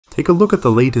Take a look at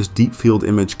the latest deep field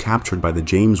image captured by the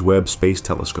James Webb Space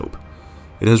Telescope.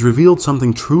 It has revealed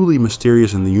something truly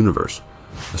mysterious in the universe,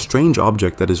 a strange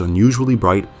object that is unusually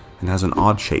bright and has an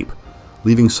odd shape,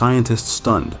 leaving scientists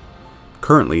stunned.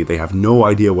 Currently, they have no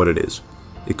idea what it is.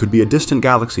 It could be a distant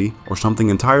galaxy or something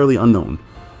entirely unknown,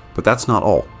 but that's not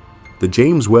all. The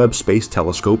James Webb Space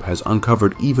Telescope has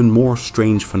uncovered even more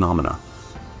strange phenomena.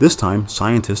 This time,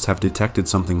 scientists have detected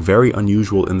something very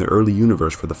unusual in the early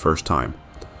universe for the first time.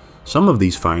 Some of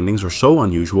these findings are so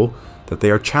unusual that they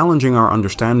are challenging our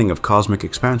understanding of cosmic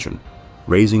expansion,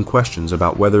 raising questions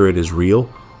about whether it is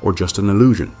real or just an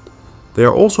illusion. They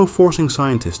are also forcing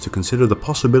scientists to consider the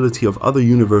possibility of other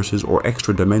universes or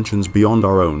extra dimensions beyond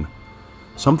our own.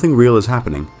 Something real is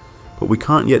happening, but we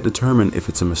can't yet determine if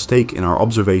it's a mistake in our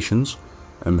observations,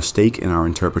 a mistake in our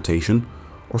interpretation,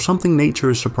 or something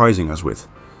nature is surprising us with,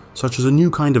 such as a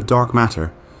new kind of dark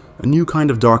matter, a new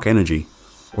kind of dark energy,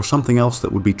 or something else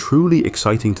that would be truly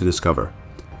exciting to discover.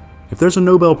 If there's a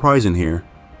Nobel Prize in here,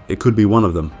 it could be one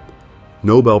of them.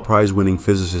 Nobel Prize winning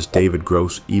physicist David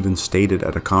Gross even stated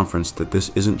at a conference that this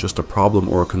isn't just a problem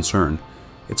or a concern,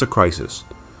 it's a crisis.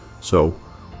 So,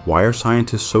 why are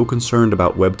scientists so concerned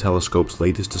about Webb telescope's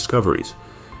latest discoveries?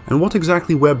 And what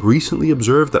exactly Webb recently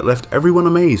observed that left everyone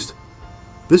amazed?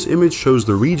 This image shows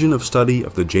the region of study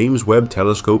of the James Webb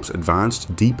Telescope's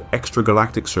Advanced Deep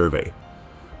Extragalactic Survey.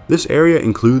 This area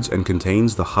includes and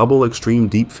contains the Hubble Extreme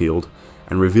Deep Field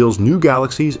and reveals new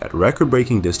galaxies at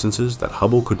record-breaking distances that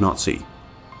Hubble could not see.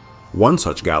 One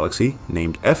such galaxy,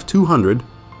 named F200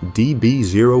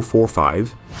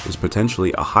 DB045, is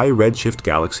potentially a high redshift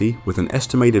galaxy with an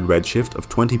estimated redshift of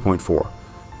 20.4,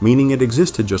 meaning it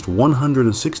existed just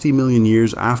 160 million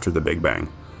years after the Big Bang.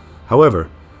 However,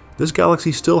 this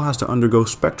galaxy still has to undergo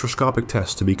spectroscopic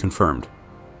tests to be confirmed.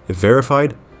 If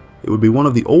verified, it would be one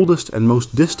of the oldest and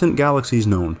most distant galaxies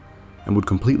known, and would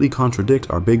completely contradict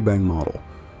our Big Bang model,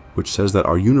 which says that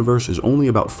our universe is only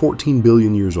about 14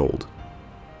 billion years old.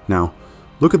 Now,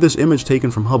 look at this image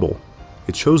taken from Hubble.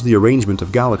 It shows the arrangement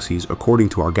of galaxies according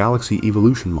to our galaxy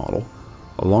evolution model,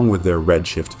 along with their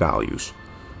redshift values.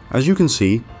 As you can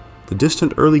see, the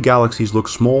distant early galaxies look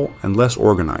small and less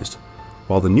organized,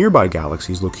 while the nearby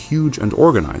galaxies look huge and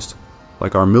organized,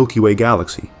 like our Milky Way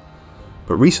galaxy.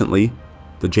 But recently,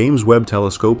 the James Webb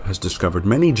Telescope has discovered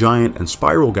many giant and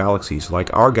spiral galaxies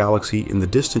like our galaxy in the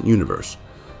distant universe,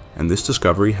 and this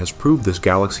discovery has proved this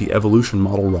galaxy evolution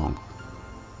model wrong.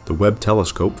 The Webb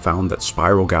Telescope found that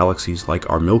spiral galaxies like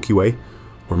our Milky Way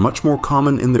were much more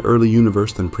common in the early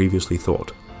universe than previously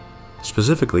thought.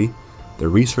 Specifically, their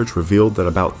research revealed that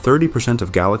about 30%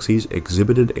 of galaxies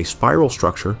exhibited a spiral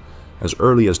structure as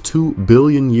early as 2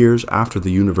 billion years after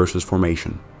the universe's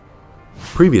formation.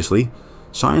 Previously,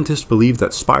 scientists believed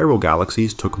that spiral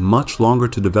galaxies took much longer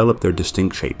to develop their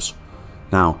distinct shapes.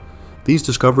 Now, these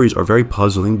discoveries are very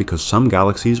puzzling because some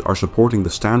galaxies are supporting the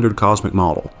standard cosmic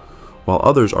model, while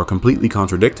others are completely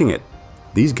contradicting it.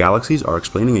 These galaxies are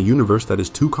explaining a universe that is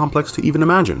too complex to even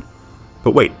imagine.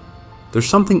 But wait, there's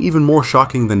something even more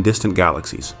shocking than distant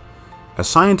galaxies. As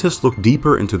scientists look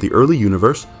deeper into the early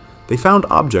universe, they found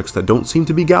objects that don't seem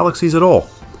to be galaxies at all,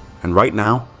 and right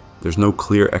now, there's no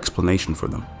clear explanation for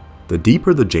them. The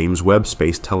deeper the James Webb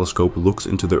Space Telescope looks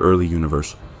into the early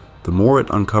universe, the more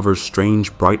it uncovers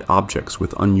strange, bright objects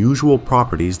with unusual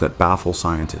properties that baffle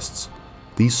scientists.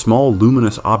 These small,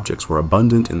 luminous objects were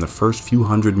abundant in the first few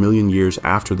 100 million years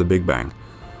after the Big Bang,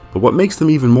 but what makes them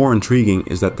even more intriguing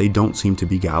is that they don't seem to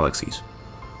be galaxies.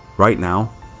 Right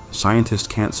now, scientists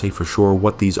can't say for sure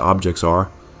what these objects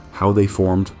are, how they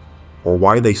formed, or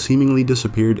why they seemingly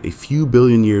disappeared a few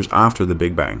billion years after the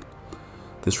Big Bang.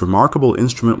 This remarkable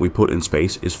instrument we put in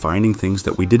space is finding things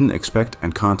that we didn't expect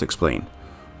and can't explain,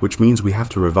 which means we have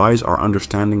to revise our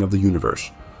understanding of the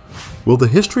universe. Will the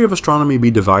history of astronomy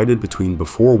be divided between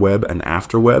before Webb and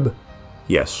after Webb?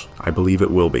 Yes, I believe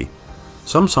it will be.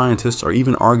 Some scientists are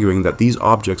even arguing that these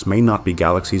objects may not be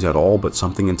galaxies at all but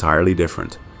something entirely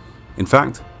different. In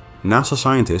fact, NASA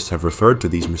scientists have referred to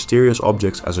these mysterious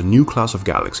objects as a new class of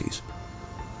galaxies.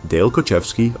 Dale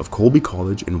Kochevsky of Colby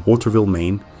College in Waterville,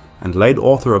 Maine, and lead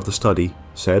author of the study,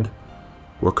 said,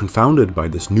 "We're confounded by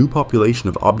this new population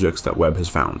of objects that Webb has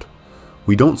found.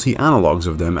 We don't see analogues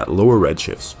of them at lower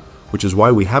redshifts, which is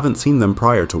why we haven't seen them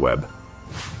prior to Webb."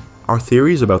 Our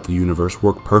theories about the universe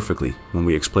work perfectly when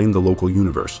we explain the local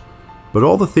universe, but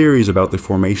all the theories about the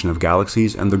formation of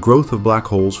galaxies and the growth of black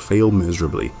holes fail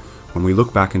miserably when we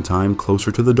look back in time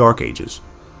closer to the Dark Ages.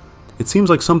 It seems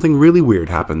like something really weird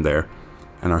happened there,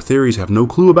 and our theories have no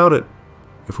clue about it.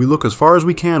 If we look as far as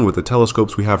we can with the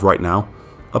telescopes we have right now,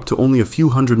 up to only a few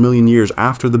 100 million years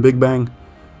after the Big Bang,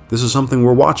 This is something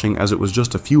we're watching as it was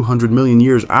just a few 100 million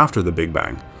years after the Big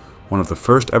Bang, one of the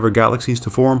first ever galaxies to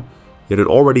form, yet it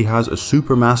already has a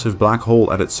supermassive black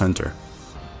hole at its center.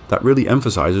 That really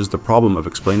emphasizes the problem of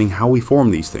explaining how we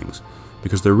form these things,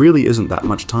 because there really isn't that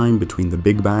much time between the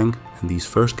Big Bang and these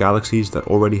first galaxies that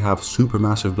already have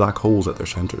supermassive black holes at their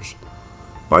centers.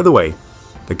 By the way,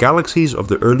 the galaxies of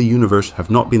the early universe have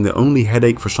not been the only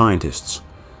headache for scientists.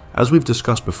 As we've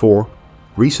discussed before,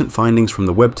 recent findings from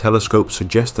the Webb telescope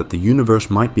suggest that the universe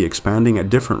might be expanding at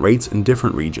different rates in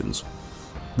different regions.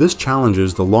 This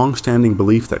challenges the long-standing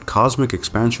belief that cosmic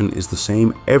expansion is the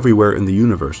same everywhere in the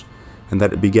universe, and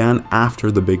that it began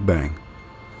after the Big Bang.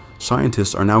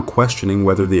 Scientists are now questioning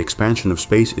whether the expansion of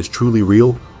space is truly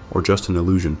real or just an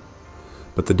illusion.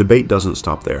 But the debate doesn't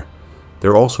stop there.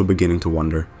 They're also beginning to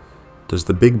wonder, does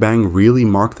the Big Bang really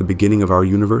mark the beginning of our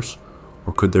universe,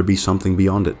 or could there be something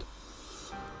beyond it?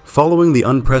 Following the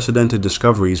unprecedented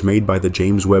discoveries made by the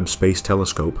James Webb Space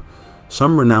Telescope,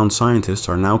 some renowned scientists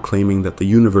are now claiming that the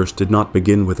universe did not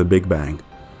begin with a Big Bang.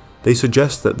 They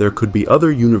suggest that there could be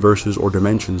other universes or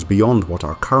dimensions beyond what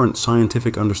our current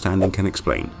scientific understanding can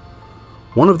explain.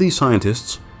 One of these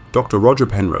scientists, Dr. Roger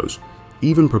Penrose,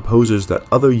 even proposes that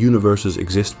other universes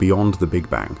exist beyond the Big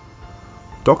Bang.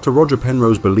 Dr. Roger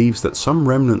Penrose believes that some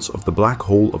remnants of the black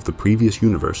hole of the previous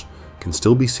universe can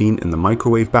still be seen in the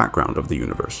microwave background of the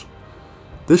universe.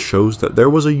 This shows that there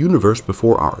was a universe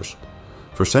before ours.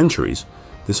 For centuries,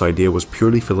 this idea was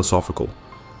purely philosophical,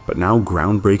 but now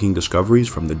groundbreaking discoveries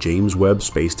from the James Webb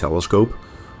Space Telescope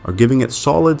are giving it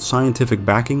solid scientific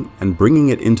backing and bringing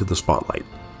it into the spotlight.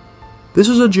 This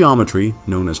is a geometry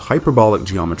known as hyperbolic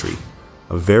geometry,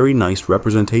 a very nice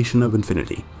representation of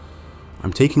infinity.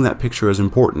 I'm taking that picture as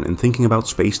important in thinking about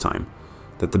space-time,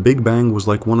 that the Big Bang was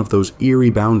like one of those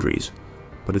eerie boundaries,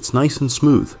 but it's nice and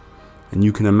smooth, and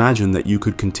you can imagine that you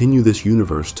could continue this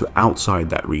universe to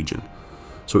outside that region.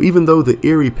 So even though the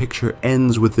eerie picture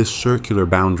ends with this circular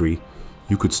boundary,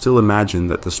 you could still imagine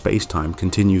that the space-time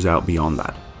continues out beyond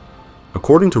that.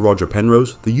 According to Roger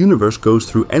Penrose, the universe goes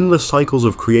through endless cycles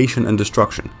of creation and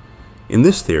destruction. In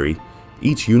this theory,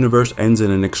 each universe ends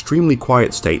in an extremely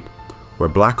quiet state, where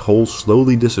black holes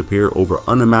slowly disappear over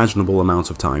unimaginable amounts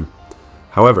of time.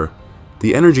 However,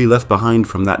 the energy left behind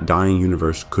from that dying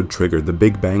universe could trigger the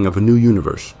Big Bang of a new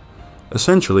universe.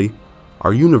 Essentially,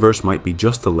 our universe might be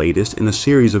just the latest in a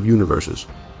series of universes,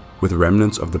 with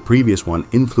remnants of the previous one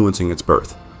influencing its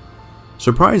birth.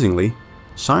 Surprisingly,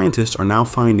 scientists are now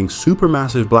finding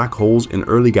supermassive black holes in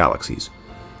early galaxies,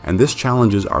 and this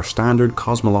challenges our standard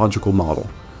cosmological model,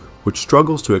 which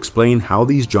struggles to explain how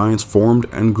these giants formed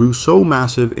and grew so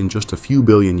massive in just a few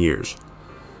billion years.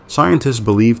 Scientists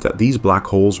believe that these black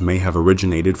holes may have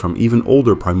originated from even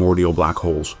older primordial black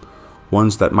holes,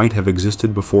 ones that might have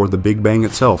existed before the Big Bang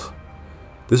itself.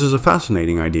 This is a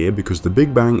fascinating idea because the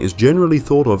Big Bang is generally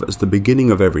thought of as the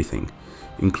beginning of everything,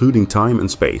 including time and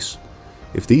space.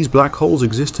 If these black holes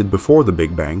existed before the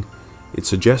Big Bang, it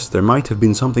suggests there might have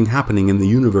been something happening in the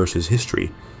universe's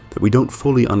history that we don't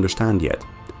fully understand yet.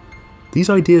 These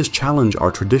ideas challenge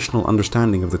our traditional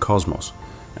understanding of the cosmos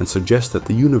and suggest that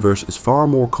the universe is far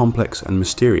more complex and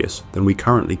mysterious than we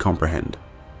currently comprehend.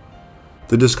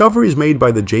 The discoveries made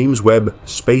by the James Webb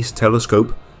Space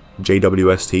Telescope,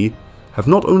 JWST, have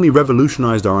not only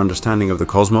revolutionized our understanding of the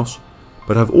cosmos,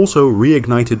 but have also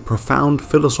reignited profound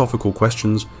philosophical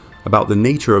questions about the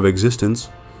nature of existence,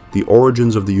 the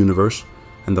origins of the universe,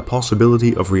 and the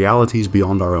possibility of realities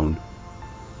beyond our own.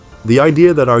 The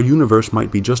idea that our universe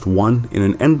might be just one in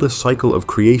an endless cycle of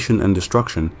creation and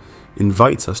destruction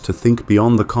invites us to think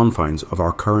beyond the confines of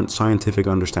our current scientific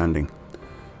understanding.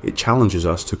 It challenges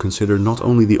us to consider not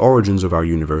only the origins of our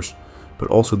universe, but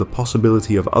also the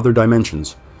possibility of other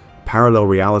dimensions, parallel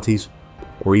realities,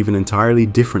 or even entirely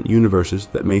different universes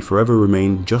that may forever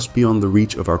remain just beyond the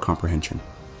reach of our comprehension.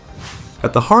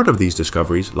 At the heart of these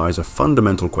discoveries lies a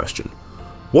fundamental question.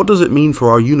 What does it mean for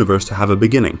our universe to have a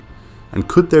beginning? And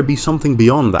could there be something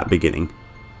beyond that beginning?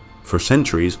 For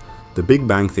centuries, the Big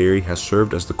Bang theory has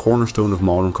served as the cornerstone of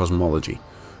modern cosmology,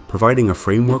 providing a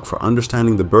framework for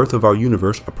understanding the birth of our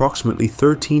universe approximately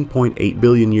 13.8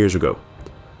 billion years ago.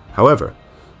 However,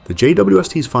 the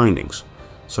JWST's findings,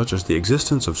 such as the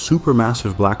existence of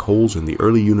supermassive black holes in the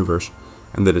early universe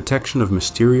and the detection of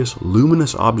mysterious,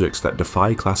 luminous objects that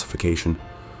defy classification,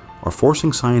 are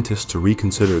forcing scientists to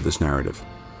reconsider this narrative.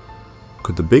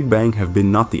 Could the Big Bang have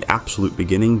been not the absolute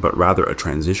beginning, but rather a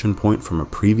transition point from a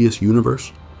previous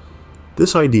universe?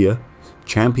 This idea,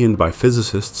 championed by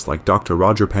physicists like Dr.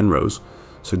 Roger Penrose,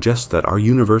 suggests that our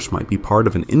universe might be part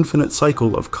of an infinite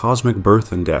cycle of cosmic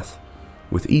birth and death,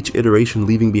 with each iteration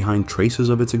leaving behind traces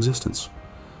of its existence.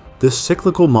 This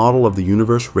cyclical model of the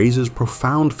universe raises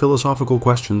profound philosophical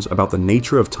questions about the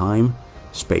nature of time,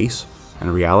 space,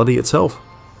 and reality itself.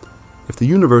 If the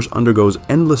universe undergoes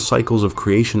endless cycles of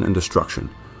creation and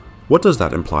destruction, what does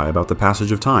that imply about the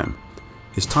passage of time?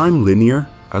 Is time linear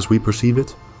as we perceive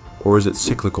it, or is it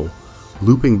cyclical,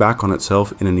 looping back on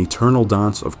itself in an eternal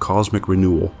dance of cosmic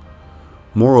renewal?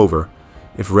 Moreover,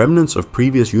 if remnants of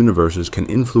previous universes can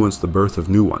influence the birth of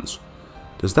new ones,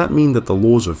 does that mean that the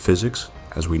laws of physics,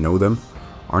 as we know them,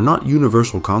 are not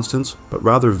universal constants, but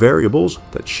rather variables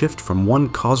that shift from one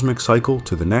cosmic cycle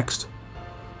to the next?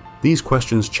 These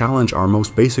questions challenge our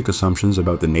most basic assumptions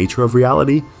about the nature of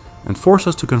reality and force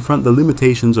us to confront the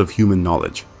limitations of human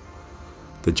knowledge.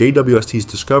 The JWST's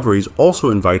discoveries also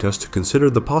invite us to consider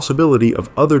the possibility of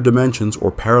other dimensions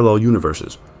or parallel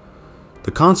universes.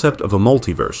 The concept of a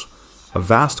multiverse, a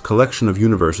vast collection of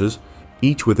universes,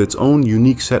 each with its own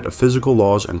unique set of physical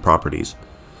laws and properties,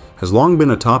 has long been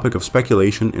a topic of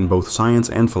speculation in both science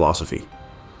and philosophy.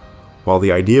 While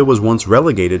the idea was once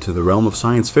relegated to the realm of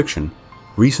science fiction,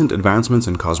 recent advancements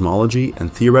in cosmology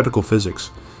and theoretical physics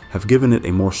have given it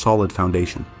a more solid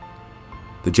foundation.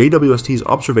 The JWST's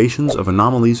observations of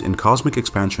anomalies in cosmic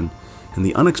expansion and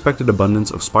the unexpected abundance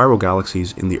of spiral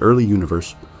galaxies in the early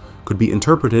universe could be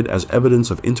interpreted as evidence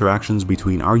of interactions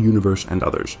between our universe and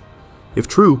others. If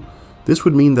true, this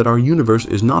would mean that our universe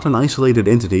is not an isolated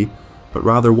entity, but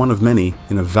rather one of many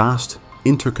in a vast,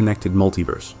 interconnected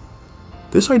multiverse.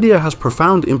 This idea has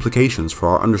profound implications for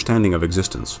our understanding of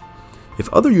existence.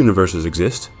 If other universes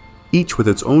exist, each with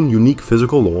its own unique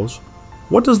physical laws,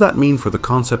 what does that mean for the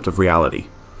concept of reality?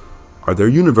 Are there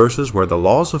universes where the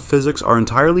laws of physics are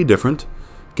entirely different,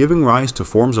 giving rise to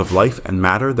forms of life and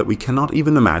matter that we cannot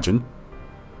even imagine?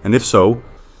 And if so,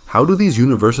 how do these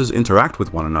universes interact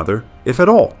with one another, if at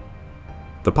all?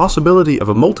 The possibility of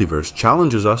a multiverse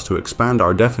challenges us to expand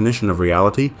our definition of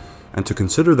reality and to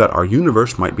consider that our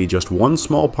universe might be just one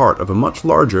small part of a much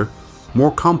larger,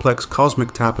 more complex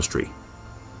cosmic tapestry.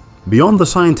 Beyond the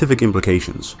scientific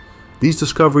implications, these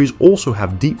discoveries also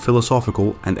have deep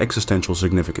philosophical and existential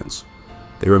significance.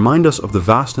 They remind us of the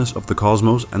vastness of the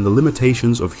cosmos and the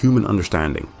limitations of human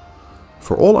understanding.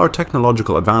 For all our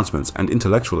technological advancements and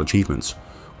intellectual achievements,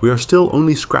 we are still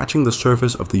only scratching the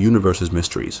surface of the universe's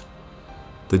mysteries.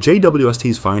 The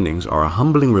JWST's findings are a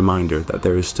humbling reminder that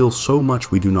there is still so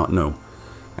much we do not know,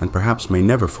 and perhaps may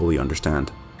never fully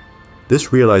understand.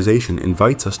 This realization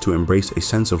invites us to embrace a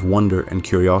sense of wonder and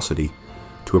curiosity,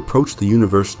 to approach the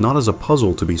universe not as a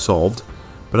puzzle to be solved,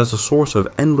 but as a source of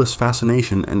endless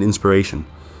fascination and inspiration.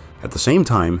 At the same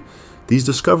time, these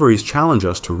discoveries challenge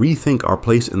us to rethink our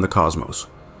place in the cosmos.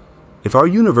 If our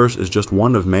universe is just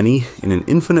one of many in an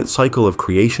infinite cycle of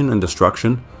creation and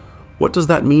destruction, what does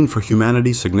that mean for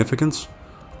humanity's significance?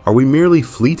 Are we merely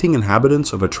fleeting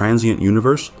inhabitants of a transient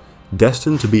universe,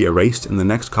 destined to be erased in the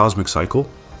next cosmic cycle?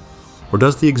 Or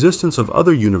does the existence of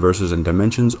other universes and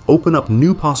dimensions open up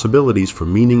new possibilities for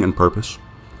meaning and purpose?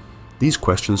 These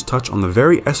questions touch on the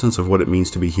very essence of what it means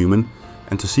to be human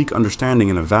and to seek understanding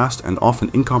in a vast and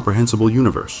often incomprehensible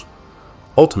universe.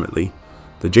 Ultimately,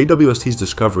 the JWST's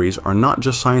discoveries are not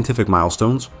just scientific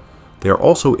milestones, they are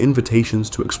also invitations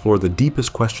to explore the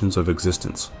deepest questions of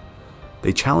existence.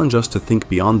 They challenge us to think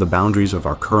beyond the boundaries of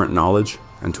our current knowledge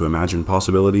and to imagine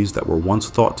possibilities that were once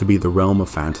thought to be the realm of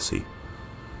fantasy.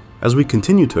 As we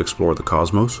continue to explore the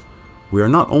cosmos, we are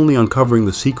not only uncovering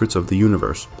the secrets of the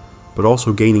universe, but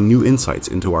also gaining new insights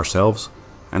into ourselves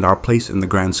and our place in the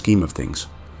grand scheme of things.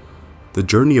 The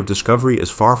journey of discovery is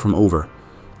far from over,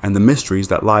 and the mysteries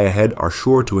that lie ahead are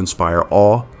sure to inspire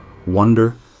awe,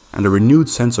 wonder, and a renewed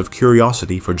sense of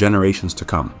curiosity for generations to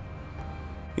come.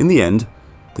 In the end,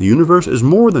 the universe is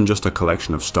more than just a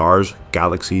collection of stars,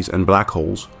 galaxies, and black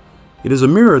holes. It is a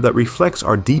mirror that reflects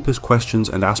our deepest questions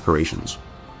and aspirations.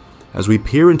 As we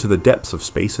peer into the depths of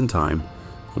space and time,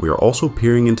 we are also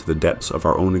peering into the depths of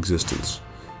our own existence,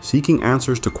 seeking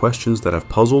answers to questions that have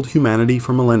puzzled humanity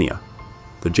for millennia.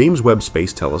 The James Webb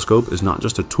Space Telescope is not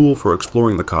just a tool for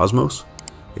exploring the cosmos,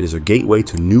 it is a gateway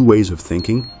to new ways of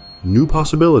thinking, new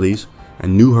possibilities,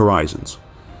 and new horizons.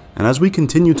 And as we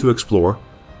continue to explore,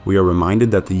 we are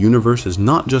reminded that the universe is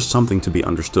not just something to be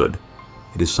understood,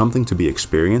 it is something to be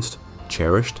experienced,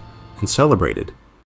 cherished, and celebrated.